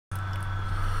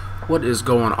What is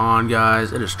going on,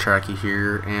 guys? It is Tracky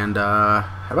here, and how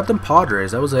about them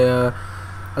Padres? That was a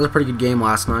pretty good game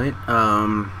last night.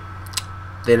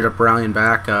 They ended up rallying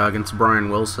back against Brian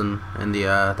Wilson in the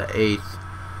eighth.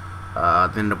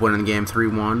 They ended up winning the game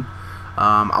 3-1.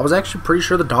 I was actually pretty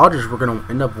sure the Dodgers were going to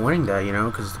end up winning that,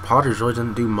 because the Padres really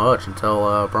didn't do much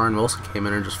until Brian Wilson came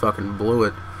in and just fucking blew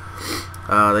it.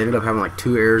 They ended up having like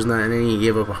 2 errors in that inning. He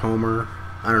gave up a homer.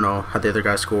 I don't know how the other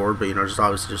guy scored, but just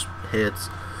obviously just hits.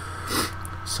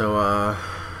 So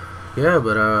yeah,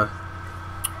 but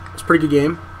it's a pretty good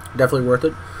game. Definitely worth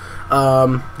it.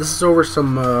 This is over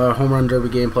some home run derby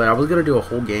gameplay. I was gonna do a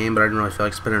whole game, but I didn't really feel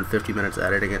like spending 50 minutes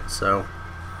editing it, so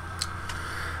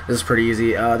this is pretty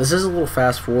easy. This is a little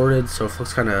fast forwarded, so if it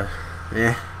looks kind of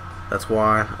that's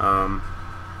why. I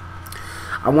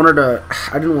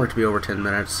didn't want it to be over 10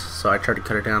 minutes, so I tried to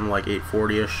cut it down to like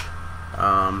 8:40ish.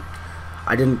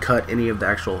 I didn't cut any of the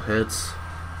actual hits,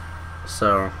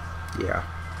 so yeah.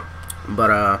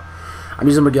 But I'm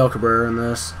using Miguel Cabrera in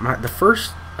this.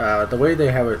 The way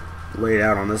they have it laid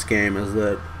out on this game is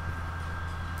that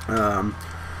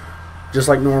just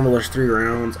like normal, there's 3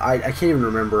 rounds. I can't even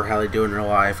remember how they do it in real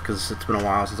life because it's been a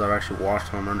while since I've actually watched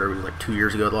Home Run Derby. Like 2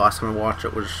 years ago, the last time I watched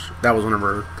it was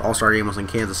whenever the All-Star game was in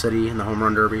Kansas City in the Home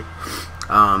Run Derby.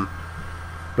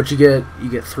 But you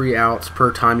get 3 outs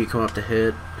per time you come up to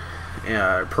hit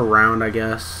per round, I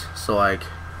guess. So like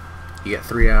you get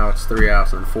 3 outs, and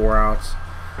then 4 outs.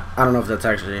 I don't know if that's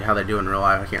actually how they do it in real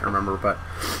life. I can't remember, but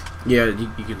yeah,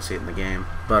 you can see it in the game.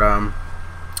 But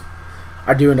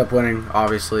I do end up winning,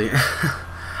 obviously.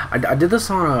 I did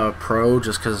this on a pro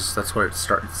just because that's what it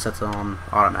sets on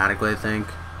automatically, I think.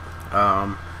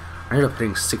 I ended up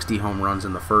hitting 60 home runs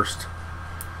in the first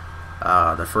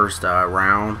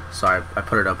round, so I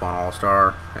put it up on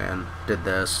All-Star and did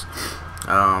this.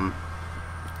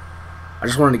 I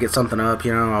just wanted to get something up,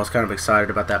 I was kind of excited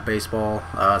about that baseball,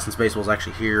 since baseball's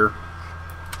actually here.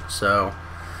 So,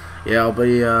 yeah, I'll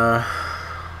be,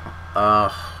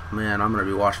 man, I'm going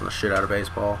to be watching the shit out of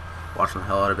baseball. Watching the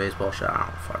hell out of baseball. Shit, I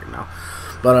don't fucking know.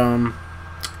 But,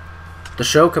 the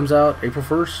show comes out April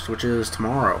 1st, which is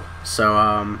tomorrow. So,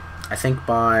 I think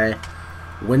by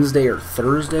Wednesday or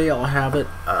Thursday I'll have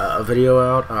a video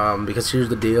out, because here's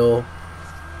the deal.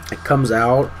 It comes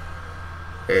out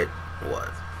at,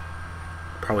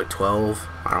 probably 12,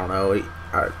 I don't know,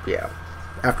 yeah,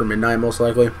 after midnight most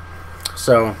likely.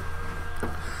 So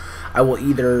I will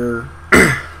either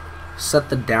set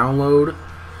the download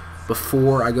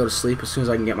before I go to sleep as soon as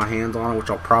I can get my hands on it, which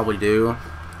I'll probably do,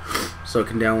 so it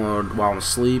can download while I'm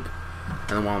asleep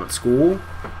and then while I'm at school.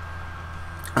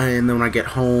 And then when I get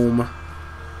home,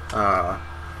 what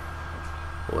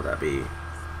would that be,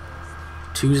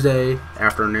 Tuesday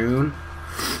afternoon,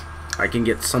 I can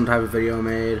get some type of video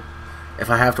made. If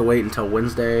I have to wait until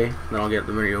Wednesday, then I'll get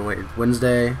the video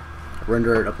Wednesday,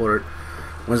 render it, upload it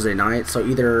Wednesday night. So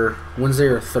either Wednesday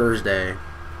or Thursday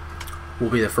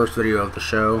will be the first video of the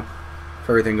show, if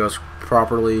everything goes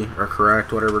properly or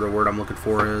correct, whatever the word I'm looking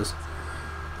for is.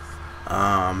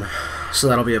 So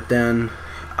that'll be up then.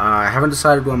 I haven't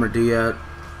decided what I'm going to do yet.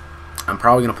 I'm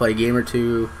probably going to play a game or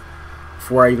 2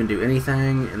 before I even do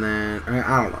anything, and then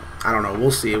I don't know. We'll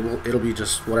see. It'll be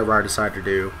just whatever I decide to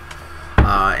do.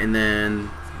 And then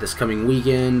this coming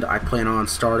weekend, I plan on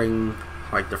starting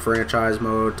like the franchise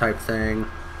mode type thing,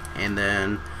 and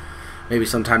then maybe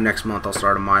sometime next month I'll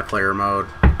start a my player mode.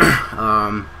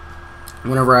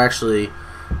 Whenever I actually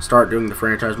start doing the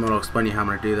franchise mode, I'll explain to you how I'm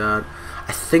going to do that.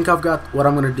 I think I've got what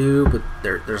I'm going to do, but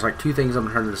there's like 2 things I'm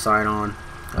trying to decide on.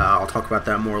 I'll talk about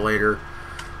that more later,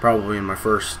 probably in my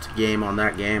first game on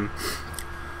that game.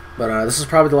 But this is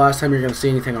probably the last time you're going to see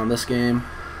anything on this game,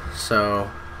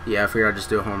 so yeah, I figured I'd just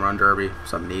do a home run derby,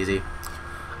 something easy.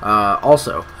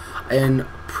 Also, in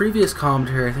previous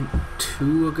commentary, I think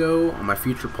 2 ago, on my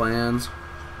future plans,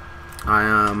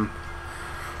 I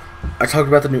talked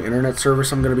about the new internet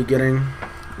service I'm going to be getting,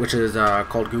 which is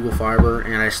called Google Fiber,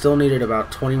 and I still needed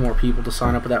about 20 more people to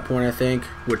sign up at that point, I think,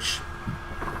 which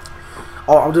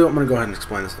I'm going to go ahead and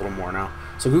explain this a little more now.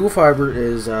 So Google Fiber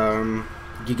is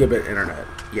gigabit internet.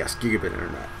 Yes, gigabit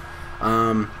internet.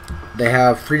 They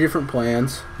have 3 different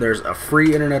plans. There's a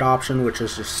free internet option, which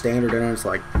is just standard internet. It's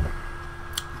like,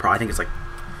 I think it's like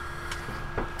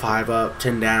 5 up,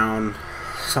 10 down,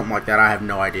 something like that. I have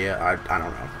no idea. I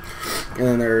don't know. And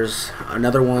then there's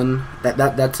another one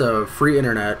that's a free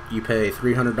internet. You pay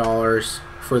 $300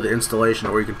 for the installation,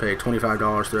 or you can pay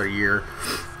 $25 throughout a year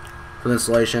for the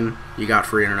installation. You got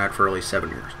free internet for at least 7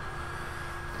 years.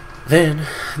 Then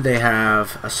they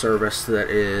have a service that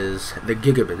is the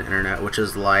gigabit internet, which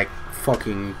is like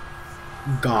fucking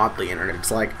godly internet.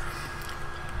 It's like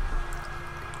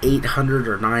 800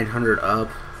 or 900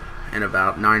 up and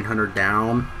about 900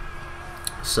 down.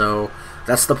 So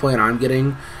that's the plan I'm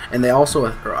getting. And they also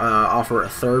offer a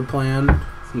third plan,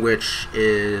 which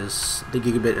is the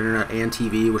gigabit internet and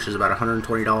TV, which is about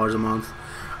 $120 a month.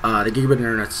 The gigabit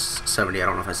internet's $70. I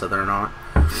don't know if I said that or not.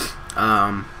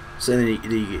 So then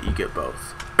you get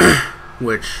both,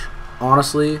 which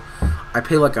honestly, I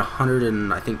pay like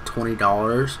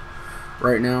 $120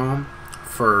 right now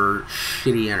for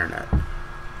shitty internet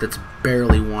that's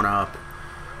barely one up,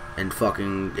 and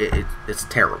fucking it's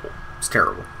terrible. It's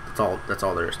terrible. That's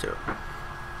all there is to it.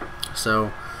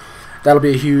 So that'll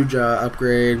be a huge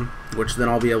upgrade, which then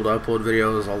I'll be able to upload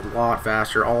videos a lot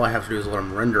faster. All I have to do is let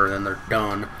them render, and then they're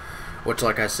done. Which,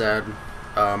 like I said,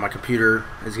 my computer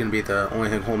is going to be the only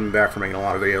thing holding me back from making a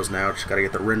lot of videos now. Just got to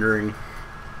get the rendering.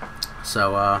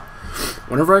 So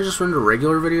whenever I just render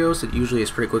regular videos, it usually is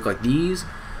pretty quick. Like these,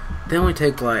 they only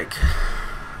take like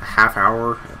a half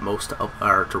hour at most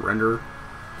to render.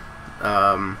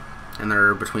 And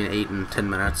they're between 8 and 10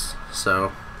 minutes.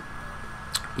 So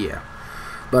yeah.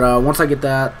 But once I get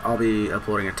that, I'll be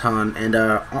uploading a ton. And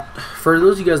for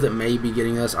those of you guys that may be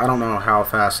getting this, I don't know how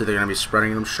fast they're going to be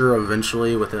spreading it. I'm sure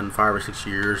eventually, within 5 or 6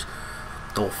 years,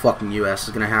 the whole fucking U.S. is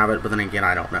going to have it. But then again,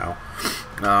 I don't know.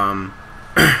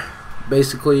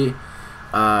 Basically,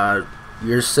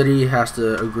 your city has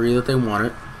to agree that they want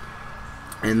it.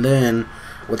 And then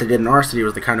what they did in our city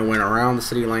was they kind of went around the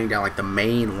city, laying down like the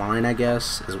main line, I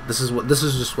guess. This is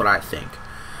just what I think.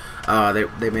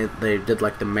 They did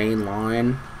like the main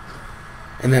line,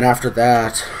 and then after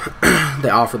that,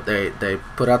 they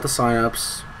put out the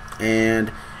signups,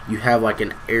 and you have like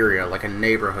an area, like a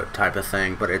neighborhood type of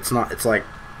thing, but it's not. It's like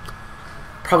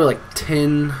probably like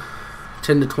 10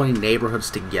 to 20 neighborhoods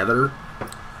together,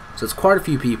 so it's quite a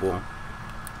few people,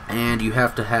 and you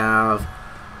have to have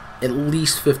at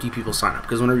least 50 people sign up,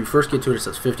 because whenever you first get to it, it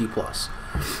says 50 plus.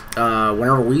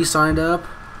 Whenever we signed up,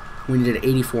 we needed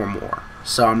 84 more.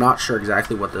 So I'm not sure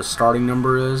exactly what the starting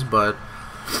number is, but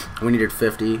we needed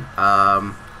 50. It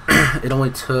only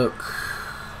took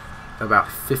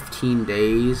about 15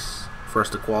 days for us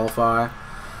to qualify.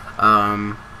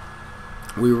 The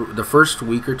first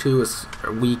week or two,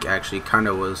 actually kind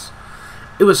of was.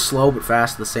 It was slow but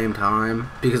fast at the same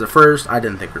time, because at first I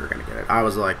didn't think we were gonna get it. I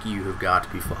was like, you have got to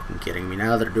be fucking kidding me.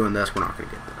 Now that they're doing this, we're not gonna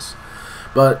get this.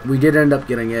 But we did end up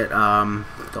getting it.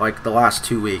 Like the last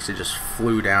 2 weeks, it just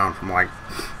flew down from like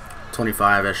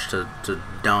 25-ish to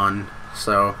done.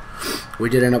 So we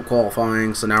did end up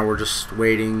qualifying. So now we're just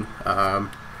waiting.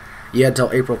 You had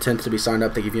till April 10th to be signed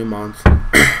up. They give you a month.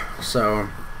 So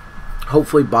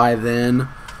hopefully by then,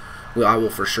 I will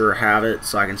for sure have it,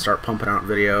 so I can start pumping out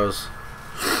videos.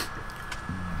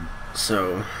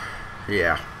 So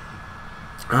yeah,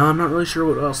 I'm not really sure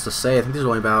what else to say. I think there's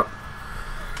only about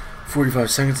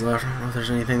 45 seconds left. I don't know if there's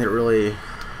anything that really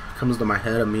comes to my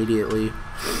head immediately.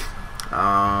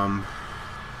 Oh,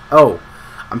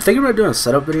 I'm thinking about doing a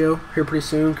setup video here pretty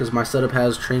soon, because my setup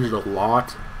has changed a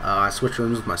lot. I switched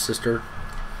rooms with my sister.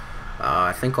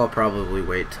 I think I'll probably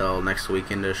wait till next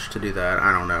weekendish to do that.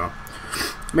 I don't know.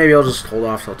 Maybe I'll just hold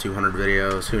off till 200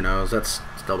 videos. Who knows? That's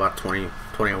still about 20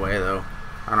 away though.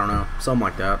 I don't know. Something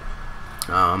like that.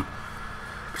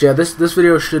 But yeah, this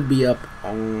video should be up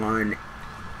on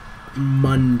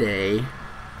Monday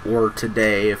or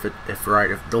today, if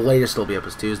the latest it'll be up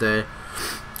is Tuesday.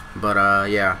 But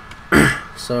yeah.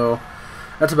 So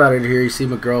that's about it here. You see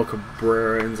Miguel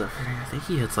Cabrera ends up hitting, I think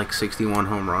he hits like 61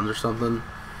 home runs or something.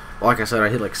 Like I said, I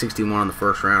hit like 61 in the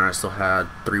first round. I still had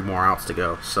 3 more outs to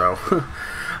go, so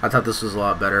I thought this was a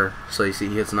lot better. So you see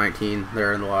he hits 19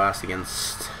 there in the last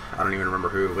against, I don't even remember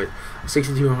who, but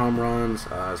 62 home runs.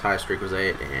 His highest streak was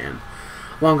 8, and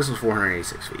longest was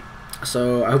 486 feet.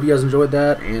 So I hope you guys enjoyed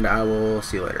that, and I will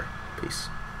see you later. Peace.